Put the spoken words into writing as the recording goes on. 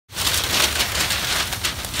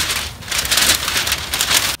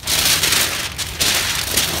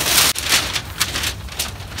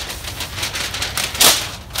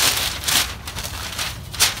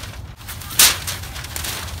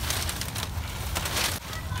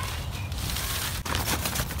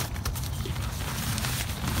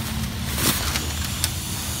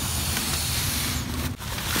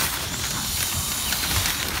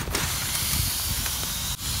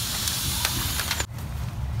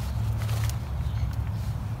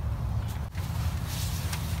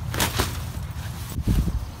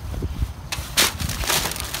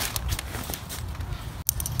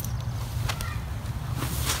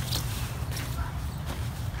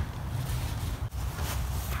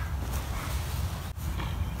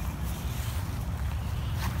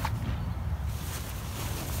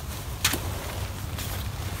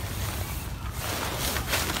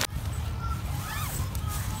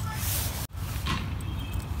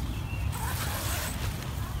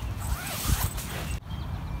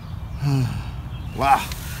Wow,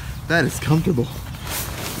 that is comfortable.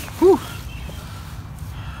 Whew.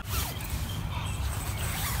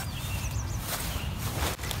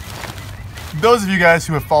 Those of you guys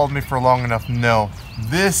who have followed me for long enough know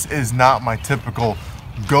this is not my typical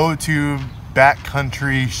go-to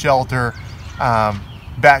backcountry shelter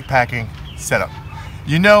backpacking setup.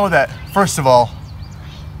 You know that, first of all,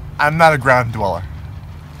 I'm not a ground dweller.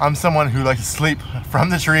 I'm someone who likes to sleep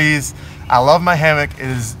from the trees. I love my hammock. It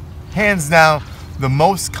is hands down the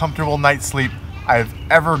most comfortable night's sleep I've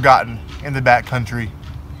ever gotten in the backcountry.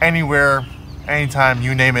 Anywhere, anytime,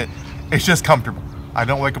 you name it, it's just comfortable. I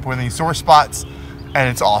don't wake up with any sore spots, and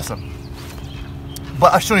it's awesome.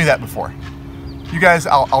 But I've shown you that before. You guys,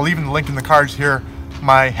 I'll leave in the link in the cards here,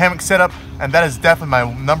 my hammock setup, and that is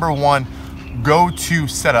definitely my #1 go-to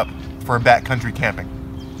setup for backcountry camping.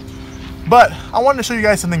 But I wanted to show you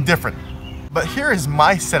guys something different. But here is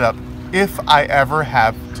my setup if I ever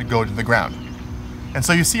have to go to the ground. And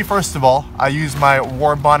so you see, first of all, I use my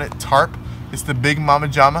War Bonnet tarp. It's the Big Mama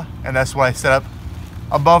Jama, and that's what I set up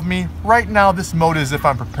above me. Right now, this mode is if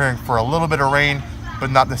I'm preparing for a little bit of rain,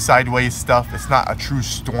 but not the sideways stuff. It's not a true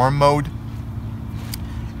storm mode.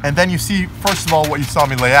 And then you see, first of all, what you saw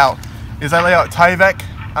me lay out is I lay out Tyvek.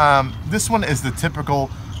 This one is the typical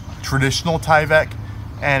traditional Tyvek,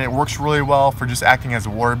 and it works really well for just acting as a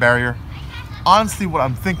water barrier. Honestly, what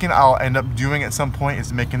I'm thinking I'll end up doing at some point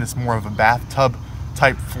is making this more of a bathtub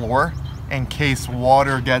type floor in case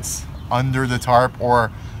water gets under the tarp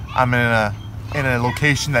or I'm in a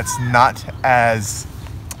location that's not as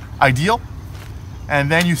ideal. And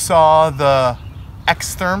then you saw the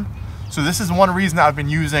X-Therm. So this is one reason I've been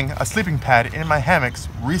using a sleeping pad in my hammocks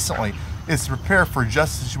recently, is to prepare for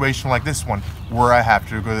just a situation like this one where I have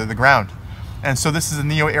to go to the ground. And so this is a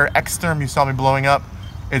NeoAir X-Therm you saw me blowing up.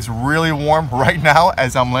 It's really warm right now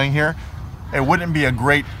as I'm laying here. It wouldn't be a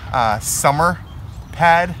great summer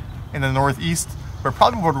pad in the Northeast, but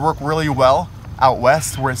probably would work really well out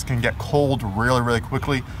west where it can get cold really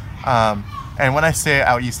quickly. And when I say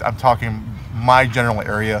out east, I'm talking my general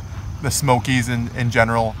area, the Smokies in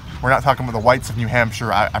general. We're not talking about the whites of New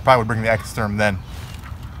Hampshire. I probably would bring the X-Therm then.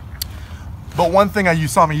 But one thing you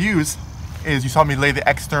saw me use is you saw me lay the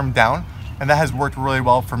X-Therm down, and that has worked really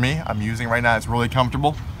well for me. I'm using it right now, it's really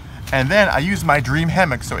comfortable. And then I use my Dream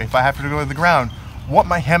hammock, so if I have to go to the ground, what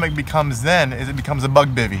my hammock becomes then is it becomes a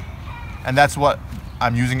bug bivvy. And that's what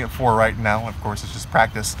I'm using it for right now. Of course, it's just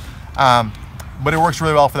practice. But it works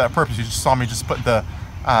really well for that purpose. You just saw me just put the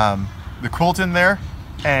quilt in there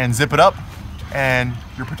and zip it up, and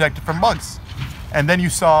you're protected from bugs. And then you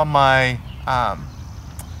saw my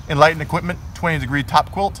Enlighten Equipment 20-degree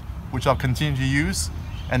top quilt, which I'll continue to use,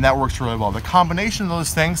 and that works really well. The combination of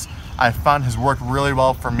those things I found has worked really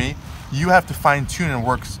well for me. You have to fine tune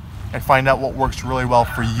and find out what works really well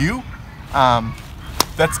for you.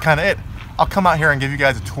 That's kind of it. I'll come out here and give you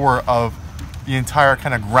guys a tour of the entire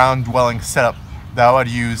kind of ground dwelling setup that I would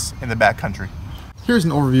use in the backcountry. Here's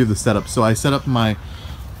an overview of the setup. So I set up my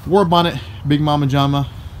War Bonnet Big Mama Jama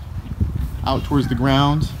out towards the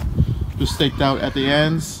ground, just staked out at the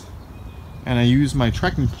ends, and I use my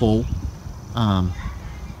trekking pole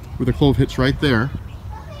with a clove hitch right there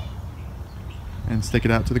and stick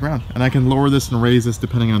it out to the ground. And I can lower this and raise this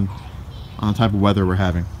depending on the type of weather we're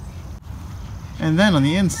having. And then on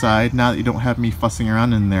the inside, now that you don't have me fussing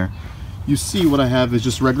around in there, you see what I have is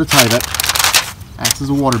just regular Tyvek, acts as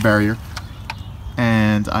a water barrier,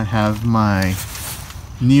 and I have my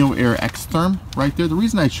NeoAir X-Therm right there. The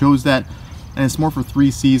reason I chose that, and it's more for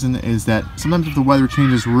 3-season, is that sometimes if the weather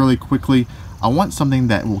changes really quickly, I want something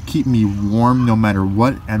that will keep me warm no matter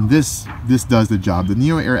what, and this does the job. The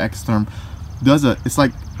NeoAir X-Therm does it's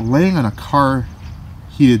like laying on a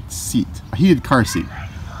heated car seat,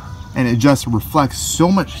 and it just reflects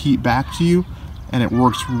so much heat back to you, and it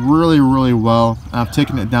works really well. I've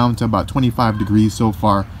taken it down to about 25 degrees so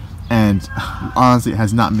far, and honestly it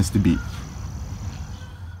has not missed a beat.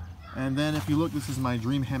 And then if you look, this is my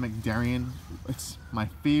Dream Hammock Darien. It's my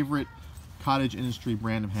favorite cottage industry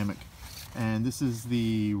brand of hammock, and this is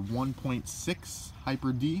the 1.6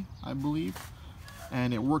 Hyper D, I believe,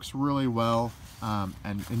 and it works really well.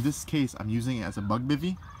 And in this case I'm using it as a bug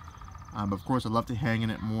bivvy, but of course I love to hang in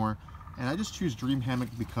it more. And I just choose Dream Hammock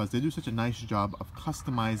because they do such a nice job of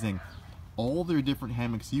customizing all their different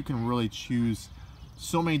hammocks. You can really choose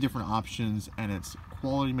so many different options, and it's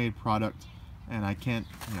quality made product, and I can't,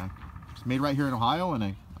 it's made right here in Ohio,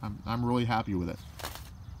 and I'm really happy with it.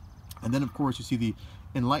 And then of course you see the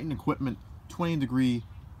Enlighten Equipment 20-degree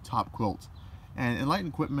top quilt. And Enlighten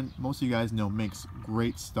Equipment, most of you guys know, makes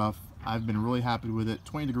great stuff. I've been really happy with it.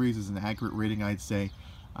 20 degrees is an accurate rating, I'd say.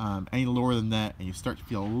 Any lower than that and you start to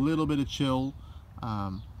feel a little bit of chill,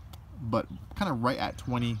 but kind of right at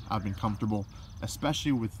 20 I've been comfortable,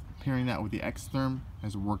 especially with pairing that with the Xtherm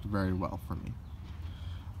has worked very well for me.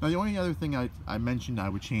 Now the only other thing I mentioned I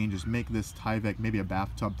would change is make this Tyvek maybe a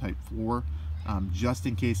bathtub type floor, just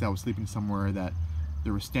in case I was sleeping somewhere that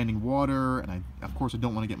there was standing water, and of course I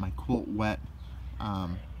don't want to get my quilt wet.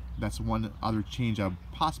 That's one other change I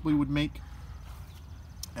possibly would make,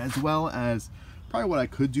 as well as probably what I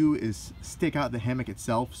could do is stake out the hammock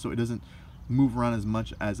itself so it doesn't move around as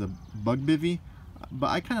much as a bug bivy, but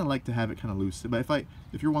I kind of like to have it kind of loose. But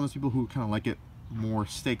if you're one of those people who kind of like it more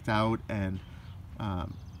staked out and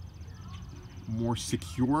more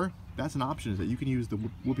secure, that's an option, is that you can use the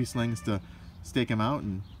whoopee slings to stake them out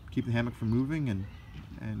and keep the hammock from moving and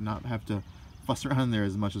not have to fuss around in there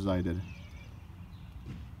as much as I did.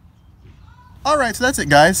 Alright, so that's it,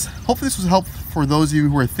 guys. Hopefully this was helpful for those of you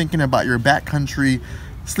who are thinking about your backcountry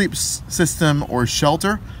sleep system or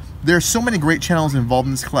shelter. There are so many great channels involved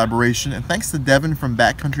in this collaboration, and thanks to Devin from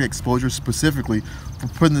Backcountry Exposure specifically for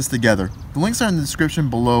putting this together. The links are in the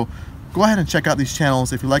description below. Go ahead and check out these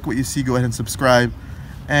channels. If you like what you see, go ahead and subscribe.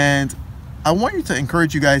 And I want to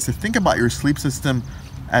encourage you guys to think about your sleep system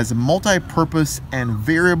as multi-purpose and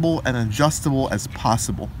variable and adjustable as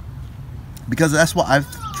possible, because that's what I've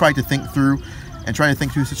tried to think through, and try to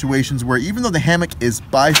think through situations where even though the hammock is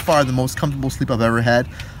by far the most comfortable sleep I've ever had,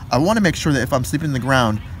 I want to make sure that if I'm sleeping in the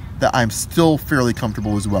ground that I'm still fairly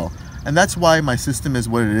comfortable as well. And that's why my system is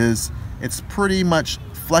what it is. It's pretty much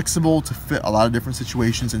flexible to fit a lot of different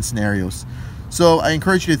situations and scenarios. So I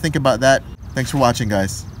encourage you to think about that. Thanks for watching,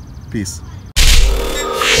 guys. Peace.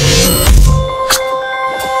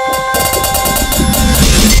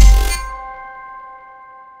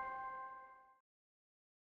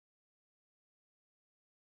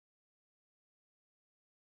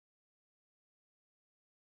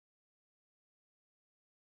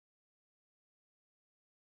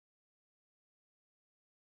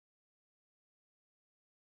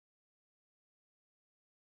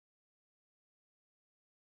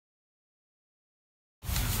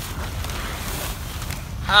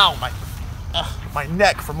 Ow, my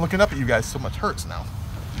neck from looking up at you guys so much hurts now.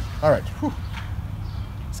 All right, whew.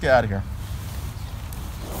 Let's get out of here.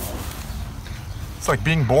 It's like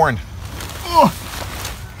being born. Ugh.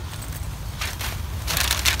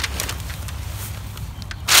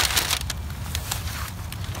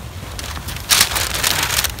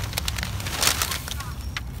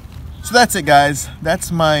 So that's it, guys.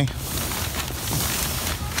 That's my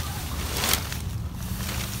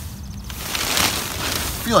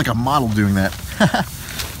I feel like a model doing that.